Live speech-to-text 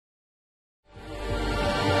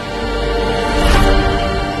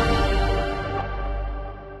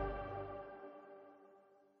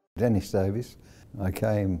Dennis Davis. I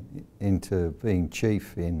came into being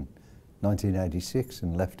chief in 1986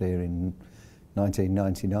 and left here in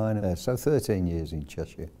 1999, so 13 years in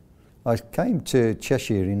Cheshire. I came to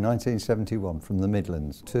Cheshire in 1971 from the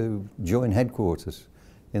Midlands to join headquarters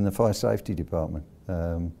in the fire safety department.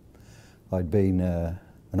 I'd been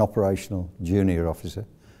an operational junior officer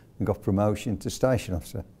and got promotion to station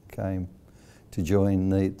officer. Came to join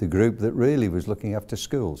the group that really was looking after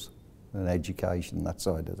schools and education, that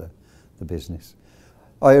side of the business.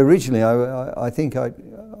 Originally I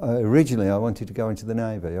wanted to go into the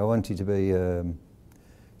Navy. I wanted to be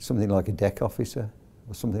something like a deck officer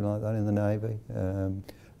or something like that in the Navy.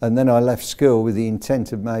 And then I left school with the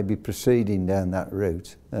intent of maybe proceeding down that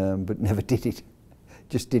route, but never did it.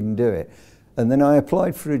 Just didn't do it. And then I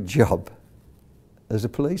applied for a job as a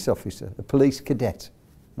police officer, a police cadet.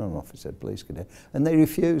 Not an officer, a police cadet. And they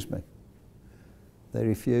refused me. They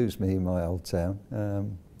refused me in my old town.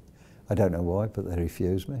 I don't know why, but they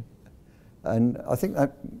refused me. And I think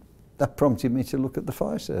that prompted me to look at the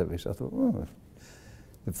fire service. I thought, well,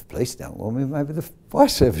 if the police don't want me, maybe the fire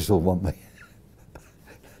service will want me.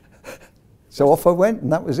 So off I went,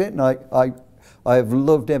 and that was it. And I have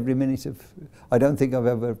loved every minute of. I don't think I've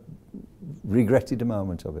ever regretted a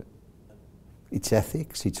moment of it. It's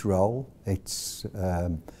ethics, it's role, it's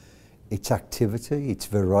activity, it's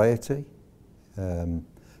variety.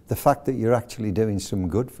 The fact that you're actually doing some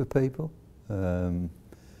good for people.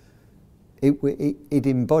 It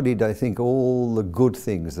embodied, I think, all the good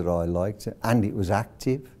things that I liked, and it was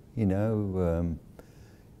active, you know,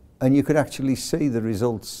 and you could actually see the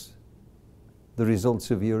results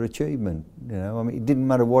of your achievement. You know, I mean, it didn't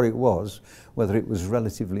matter what it was, whether it was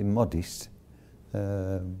relatively modest,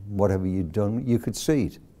 whatever you'd done, you could see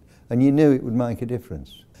it, and you knew it would make a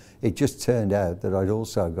difference. It just turned out that I'd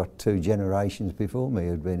also got 2 generations before me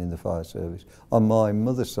who'd been in the fire service on my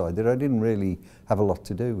mother's side that I didn't really have a lot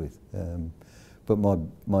to do with. But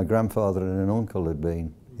my grandfather and an uncle had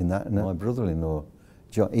been in that, and my brother-in-law,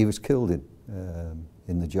 John, he was killed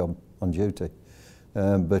in the job on duty.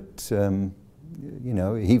 You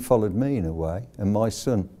know, he followed me in a way, and my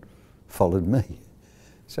son followed me.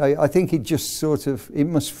 So I think it just sort of, it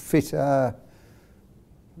must fit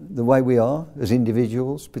the way we are as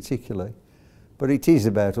individuals particularly, but it is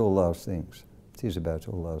about all those things. It is about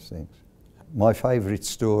all those things. My favourite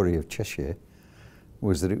story of Cheshire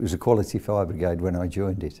was that it was a quality fire brigade when I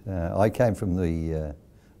joined it. I came from the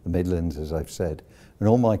Midlands, as I've said, and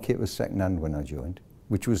all my kit was second-hand when I joined,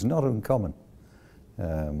 which was not uncommon.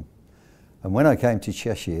 And when I came to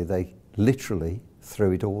Cheshire, they literally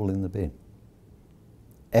threw it all in the bin.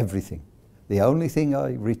 Everything. The only thing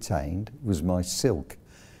I retained was my silk,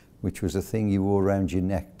 which was a thing you wore around your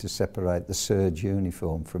neck to separate the serge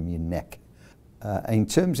uniform from your neck. In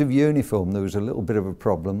terms of uniform, there was a little bit of a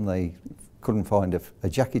problem. They couldn't find a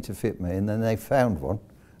jacket to fit me, and then they found one,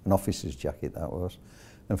 an officer's jacket that was,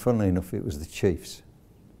 and funnily enough it was the chief's,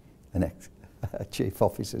 a chief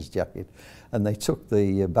officer's jacket, and they took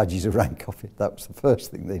the badges of rank off it. That was the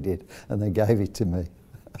first thing they did, and they gave it to me.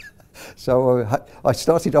 So I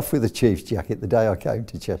started off with a chief's jacket the day I came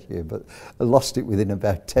to Cheshire, but I lost it within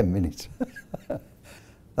about 10 minutes.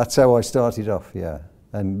 That's how I started off, yeah,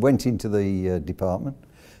 and went into the department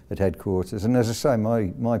at headquarters. And as I say,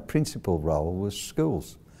 my principal role was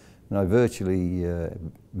schools, and I virtually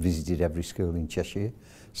visited every school in Cheshire,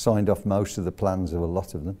 signed off most of the plans of a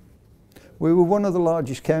lot of them. We were one of the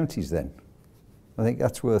largest counties then. I think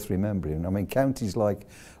that's worth remembering. I mean, counties like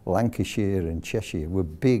Lancashire and Cheshire were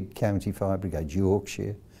big county fire brigades,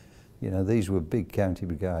 Yorkshire. You know, these were big county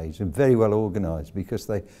brigades and very well organised because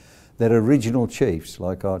their original chiefs,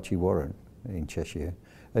 like Archie Warren in Cheshire,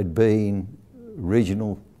 had been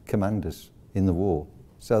regional commanders in the war.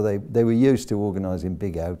 So they were used to organising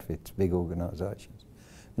big outfits, big organisations.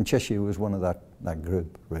 And Cheshire was one of that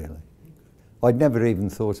group, really. I'd never even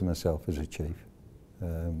thought of myself as a chief.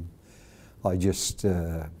 I just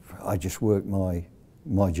worked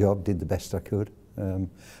my job, did the best I could, and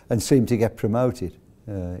seemed to get promoted.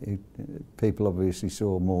 People obviously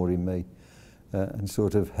saw more in me and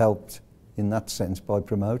sort of helped in that sense by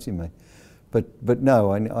promoting me. But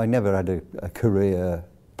no, I never had a career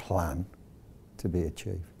plan to be a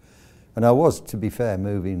chief. And I was, to be fair,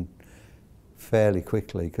 moving fairly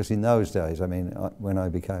quickly, because in those days, I mean, when I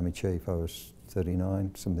became a chief, I was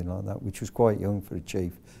 39, something like that, which was quite young for a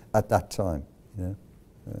chief at that time, you know.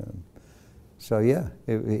 So yeah,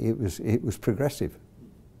 it was progressive.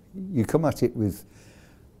 You come at it with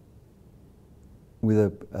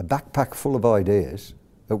a backpack full of ideas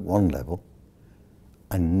at one level,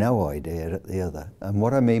 and no idea at the other. And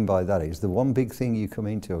what I mean by that is the one big thing you come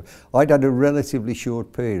into, I'd had a relatively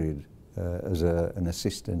short period as an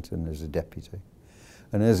assistant and as a deputy.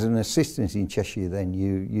 And as an assistant in Cheshire then,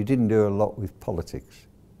 you didn't do a lot with politics.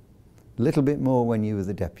 A little bit more when you were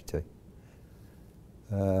the deputy.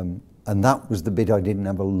 And that was the bit I didn't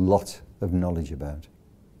have a lot of knowledge about,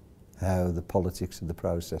 how the politics of the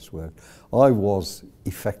process worked. I was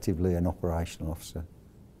effectively an operational officer.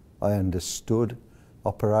 I understood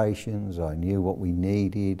operations, I knew what we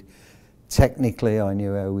needed. Technically, I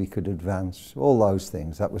knew how we could advance, all those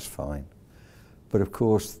things, that was fine. But of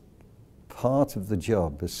course, part of the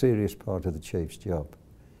job, a serious part of the chief's job,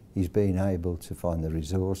 is being able to find the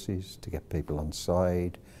resources, to get people on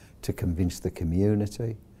side, to convince the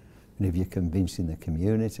community. And if you're convincing the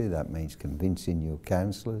community, that means convincing your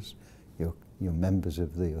councillors, your members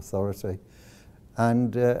of the authority.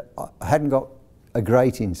 And I hadn't got a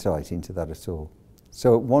great insight into that at all.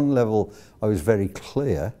 So at one level, I was very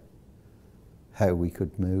clear how we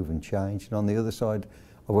could move and change. And on the other side,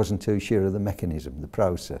 I wasn't too sure of the mechanism, the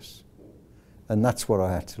process. And that's what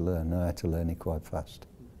I had to learn. I had to learn it quite fast.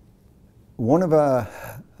 One of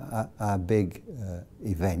our big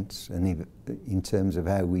events, and in terms of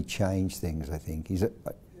how we change things, I think, is that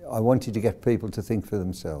I wanted to get people to think for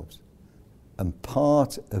themselves. And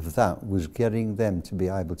part of that was getting them to be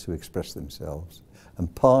able to express themselves.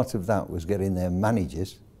 And part of that was getting their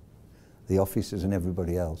managers, the officers and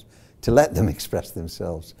everybody else, to let them express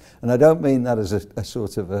themselves. And I don't mean that as a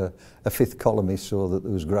sort of a fifth columnist or that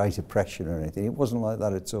there was greater pressure or anything. It wasn't like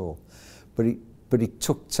that at all. But it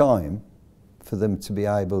took time for them to be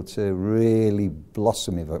able to really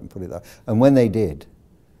blossom, if I can put it that way. And when they did,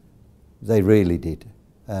 they really did.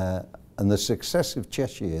 And the success of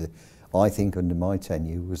Cheshire, I think, under my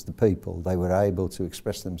tenure, was the people. They were able to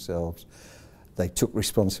express themselves. They took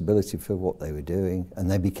responsibility for what they were doing, and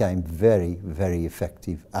they became very, very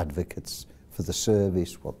effective advocates for the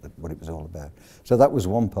service, what it was all about. So that was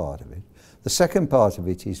one part of it. The second part of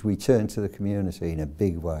it is we turned to the community in a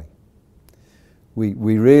big way. We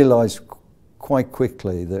realised quite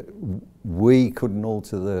quickly that we couldn't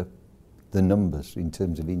alter the numbers in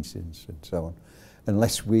terms of incidents and so on,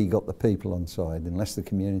 unless we got the people on side, unless the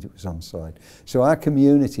community was on side. So our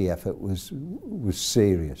community effort was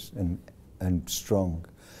serious and strong.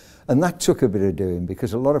 And that took a bit of doing,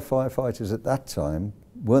 because a lot of firefighters at that time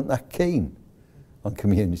weren't that keen on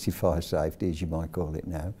community fire safety, as you might call it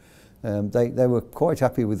now. They were quite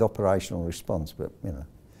happy with operational response, but you know.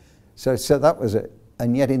 So that was it.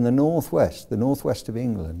 And yet in the northwest of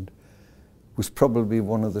England, was probably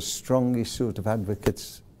one of the strongest sort of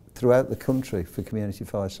advocates throughout the country for community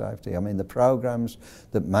fire safety. I mean, the programmes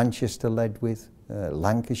that Manchester led with,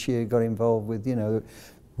 Lancashire got involved with, you know,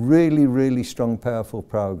 really, really strong, powerful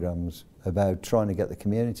programmes about trying to get the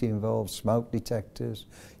community involved, smoke detectors,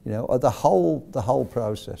 you know, the whole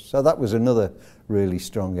process. So that was another really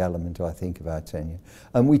strong element, I think, of our tenure.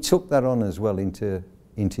 And we took that on as well into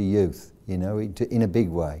youth, you know, in a big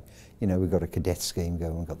way. You know, we've got a cadet scheme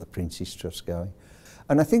going, we've got the Prince's Trust going.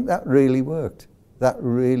 And I think that really worked. That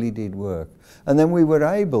really did work. And then we were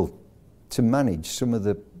able to manage some of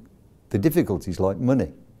the difficulties like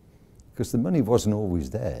money, because the money wasn't always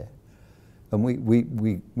there. And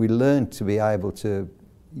we learned to be able to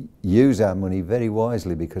use our money very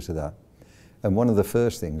wisely because of that. And one of the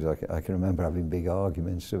first things I can remember having big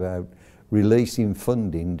arguments about releasing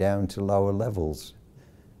funding down to lower levels,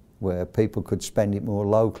 where people could spend it more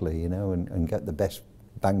locally, you know, and get the best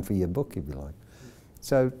bang for your buck, if you like.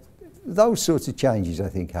 So those sorts of changes, I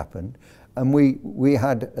think, happened. And we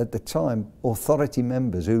had, at the time, authority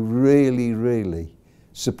members who really, really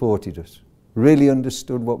supported us, really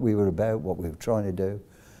understood what we were about, what we were trying to do.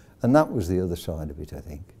 And that was the other side of it, I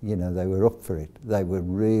think. You know, they were up for it. They were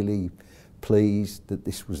really pleased that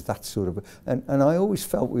this was that sort of... And I always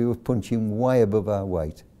felt we were punching way above our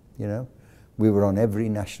weight, you know. We were on every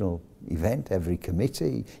national event, every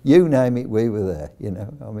committee, you name it, we were there, you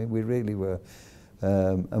know. I mean, we really were.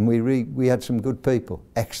 And we had some good people,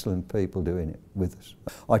 excellent people doing it with us.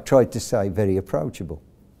 I tried to say very approachable,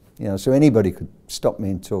 you know, so anybody could stop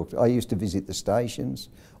me and talk. I used to visit the stations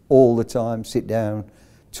all the time, sit down,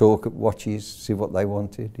 talk at watches, see what they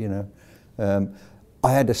wanted, you know.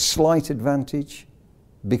 I had a slight advantage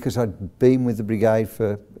because I'd been with the brigade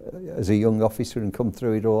as a young officer and come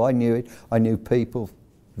through it all. I knew it. I knew people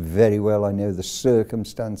very well. I knew the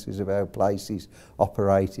circumstances of how places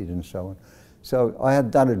operated and so on. So I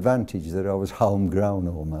had that advantage that I was homegrown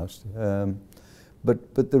almost.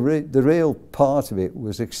 But the real part of it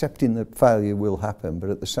was accepting that failure will happen, but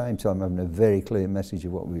at the same time having a very clear message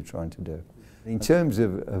of what we were trying to do. In terms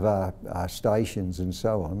of our stations and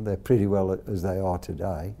so on, they're pretty well as they are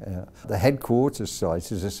today. The headquarters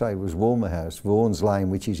site, as I say, was Walmer House, Vaughan's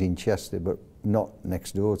Lane, which is in Chester, but not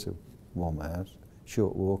next door to Walmer House,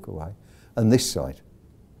 short walk away, and this site.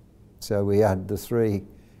 So we had the three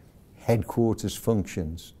headquarters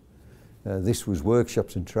functions. This was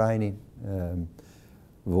workshops and training.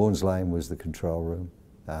 Vaughan's Lane was the control room,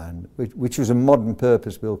 and which was a modern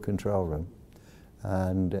purpose-built control room.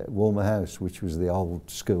 And Walmer House, which was the old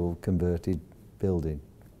school converted building,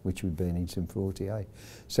 which we'd been in since 48.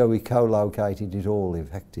 So we co-located it all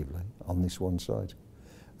effectively on this one site,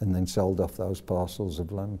 and then sold off those parcels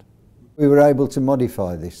of land. We were able to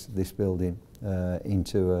modify this building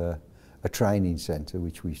into a training centre,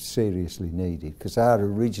 which we seriously needed, because our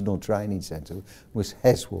original training centre was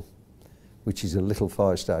Heswell, which is a little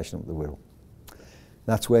fire station up the Wirral.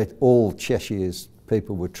 That's where all Cheshire's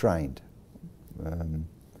people were trained.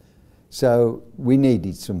 So we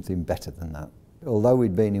needed something better than that. Although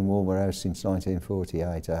we'd been in Walmer House since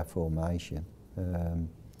 1948, our formation,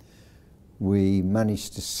 we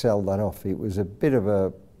managed to sell that off. It was a bit of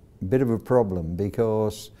a problem,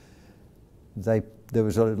 because there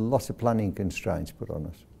was a lot of planning constraints put on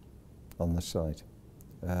us on the site,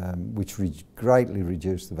 which greatly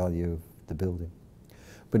reduced the value of the building.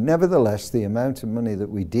 But nevertheless, the amount of money that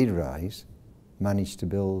we did raise managed to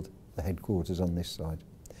build the headquarters on this side.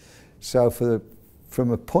 So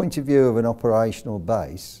from a point of view of an operational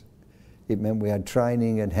base, it meant we had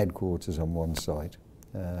training and headquarters on one side.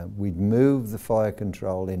 We'd moved the fire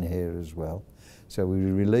control in here as well. So we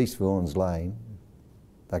released Vaughan's Lane.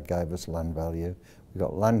 That gave us land value. We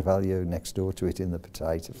got land value next door to it in the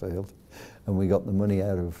potato field, and we got the money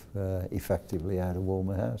out of, effectively out of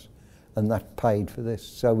Walmer House. And that paid for this.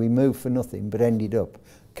 So we moved for nothing, but ended up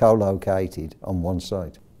co-located on one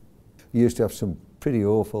site. We used to have some pretty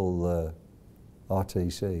awful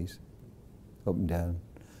RTCs up and down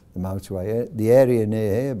the motorway. The area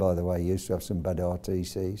near here, by the way, used to have some bad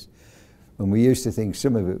RTCs. And we used to think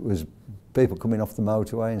some of it was people coming off the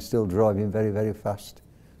motorway and still driving very, very fast,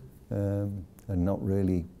 and not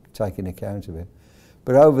really taking account of it.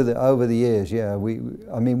 But over the years, yeah,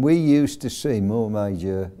 I mean, we used to see more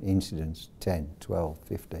major incidents, 10, 12,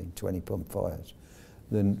 15, 20 pump fires,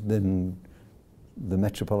 than the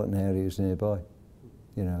metropolitan areas nearby.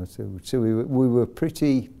 You know, so we were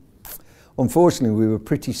pretty, unfortunately, we were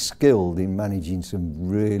pretty skilled in managing some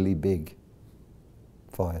really big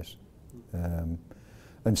fires.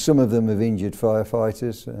 And some of them have injured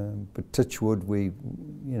firefighters, but touch wood, we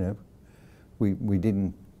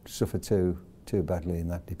didn't suffer too badly in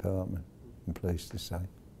that department, I'm pleased to say.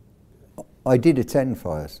 I did attend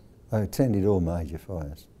fires. I attended all major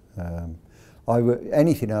fires.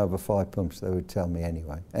 Anything over 5 pumps, they would tell me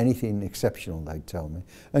anyway. Anything exceptional, they'd tell me.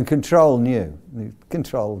 And control knew.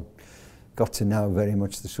 Control got to know very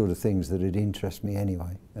much the sort of things that would interest me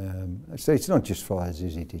anyway. So it's not just fires,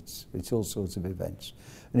 is it? It's all sorts of events.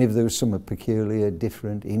 And if there was something peculiar,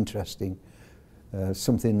 different, interesting,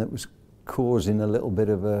 something that was causing a little bit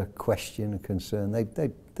of a question, a concern,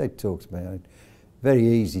 they'd talk to me. Very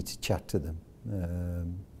easy to chat to them.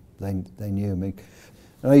 They knew me.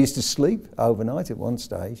 And I used to sleep overnight at one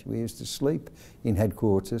stage. We used to sleep in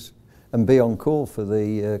headquarters and be on call for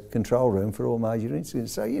the control room for all major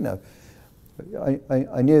incidents. So, you know,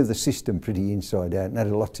 I knew the system pretty inside out and had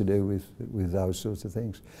a lot to do with those sorts of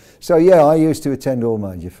things. So, yeah, I used to attend all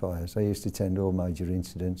major fires. I used to attend all major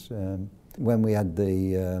incidents. When we had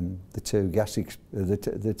the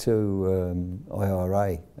two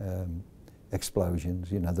IRA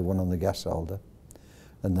explosions, you know, the one on the gas holder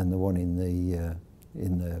and then the one in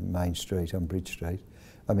the main street on Bridge Street.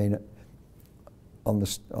 I mean, on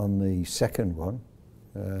the second one,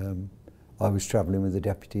 I was travelling with the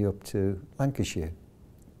deputy up to Lancashire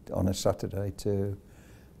on a Saturday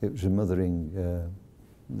it was a mothering,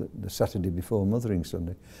 the Saturday before Mothering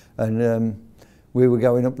Sunday, and we were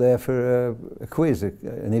going up there for a quiz,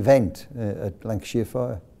 an event at Lancashire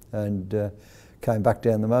Fire, and came back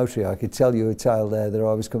down the motorway. I could tell you a tale there that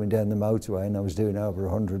I was coming down the motorway and I was doing over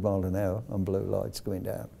 100 miles an hour on blue lights going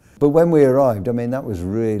down. But when we arrived, I mean, that was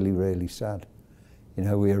really, really sad. You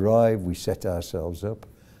know, we arrived, we set ourselves up.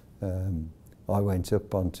 I went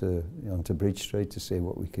up onto Bridge Street to see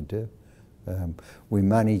what we could do. We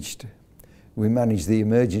managed the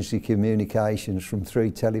emergency communications from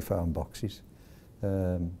 3 telephone boxes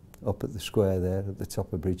up at the square there at the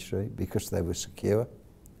top of Bridge Street, because they were secure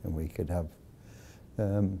and we could have.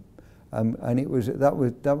 And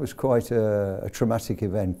that was quite a traumatic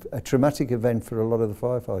event for a lot of the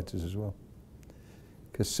firefighters as well,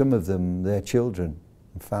 because some of them, their children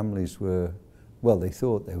and families were, well, they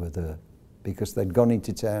thought they were the because they'd gone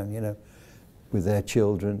into town, you know, with their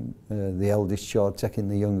children, the eldest child taking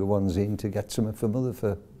the younger ones in to get something for mother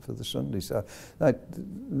for the Sunday. So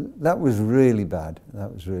that was really bad.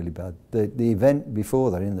 That was really bad. The event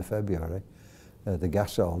before that in the February, the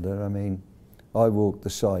gas holder, I mean, I walked the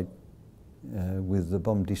site with the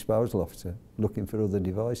bomb disposal officer looking for other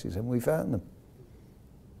devices, and we found them.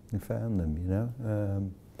 We found them, you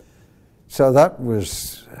know. So that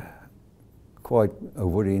was quite a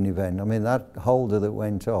worrying event. I mean, that holder that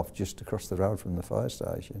went off just across the road from the fire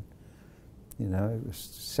station, you know, it was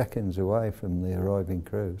seconds away from the arriving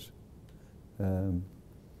crews.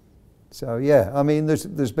 So yeah, I mean,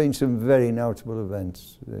 there's been some very notable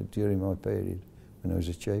events during my period when I was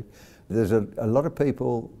a chief. There's a lot of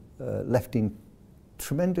people left in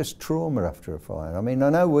tremendous trauma after a fire. I mean, I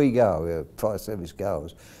know we go, fire service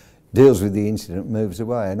goes, deals with the incident, moves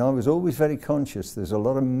away, and I was always very conscious there's a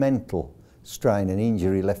lot of mental strain and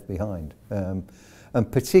injury left behind.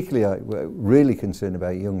 And particularly I'm really concerned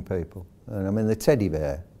about young people. And I mean, the teddy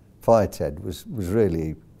bear, Fire Ted, was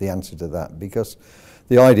really the answer to that, because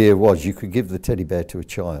the idea was you could give the teddy bear to a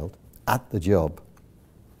child at the job,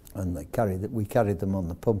 and we carried them on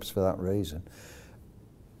the pumps for that reason.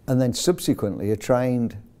 And then subsequently a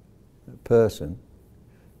trained person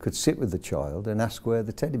could sit with the child and ask where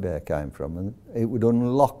the teddy bear came from, and it would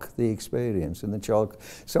unlock the experience, and the child.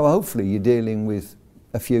 So hopefully you're dealing with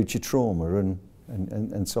a future trauma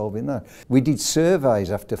and solving that. We did surveys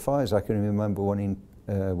after fires. I can remember one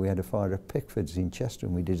we had a fire at Pickford's in Chester,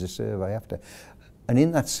 and we did a survey after. And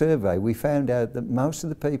in that survey we found out that most of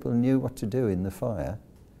the people knew what to do in the fire,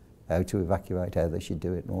 how to evacuate, how they should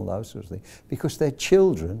do it, and all those sorts of things, because their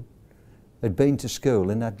children had been to school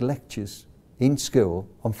and had lectures in school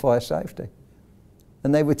on fire safety.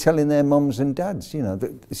 And they were telling their mums and dads, you know,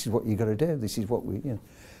 this is what you've got to do, this is what we, you know.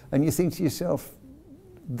 And you think to yourself,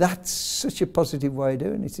 that's such a positive way of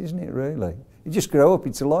doing it, isn't it, really? You just grow up,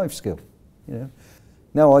 it's a life skill, you know.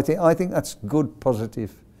 No, I think that's good,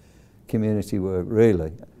 positive community work,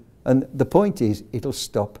 really. And the point is, it'll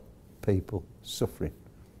stop people suffering.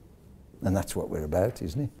 And that's what we're about,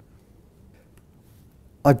 isn't it?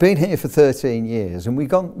 I've been here for 13 years, and we've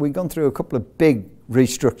gone through a couple of big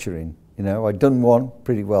restructuring. You know, I'd done one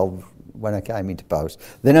pretty well when I came into post.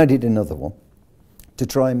 Then I did another one to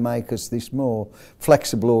try and make us this more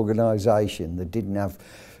flexible organisation that didn't have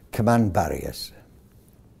command barriers,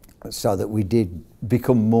 so that we did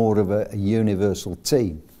become more of a universal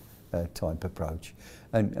team type approach.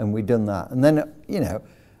 And we'd done that. And then, you know,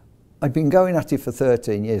 I'd been going at it for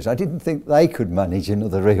 13 years. I didn't think they could manage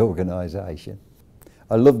another reorganisation.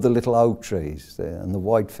 I love the little oak trees and the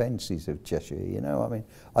white fences of Cheshire, you know. I mean,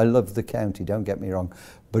 I love the county, don't get me wrong,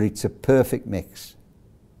 but it's a perfect mix,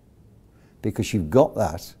 because you've got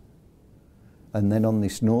that, and then on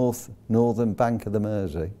this northern bank of the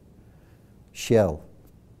Mersey, Shell,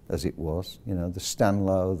 as it was, you know, the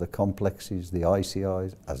Stanlow, the complexes, the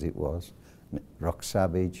ICIs, as it was, Rock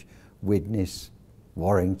Savage, Widnes,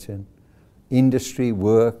 Warrington, industry,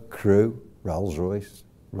 work, crew, Rolls-Royce,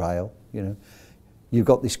 rail, you know. You've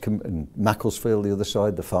got this, Macclesfield the other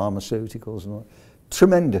side, the pharmaceuticals and all.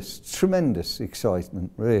 Tremendous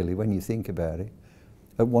excitement, really, when you think about it.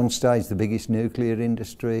 At one stage, the biggest nuclear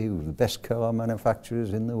industry, the best car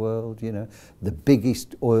manufacturers in the world, you know, the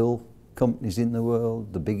biggest oil companies in the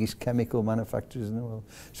world, the biggest chemical manufacturers in the world.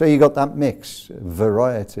 So you got that mix,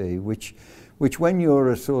 variety, which when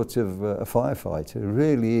you're a sort of a firefighter,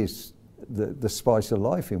 really is the spice of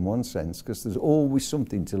life in one sense, because there's always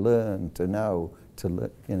something to learn, to know,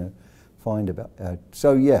 to, you know, find about.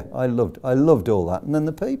 So yeah, I loved all that. And then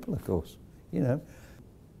the people, of course, you know,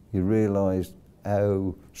 you realise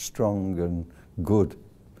how strong and good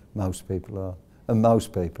most people are, and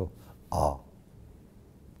most people are.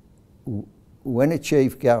 When a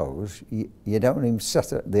chief goes, you don't even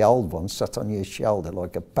the old one sat on your shoulder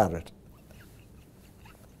like a parrot.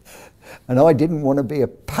 And I didn't want to be a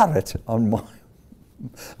parrot on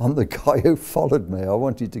the guy who followed me. I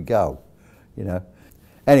wanted to go, you know.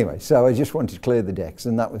 Anyway, so I just wanted to clear the decks,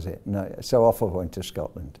 and that was it. So off I went to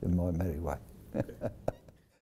Scotland in my merry way.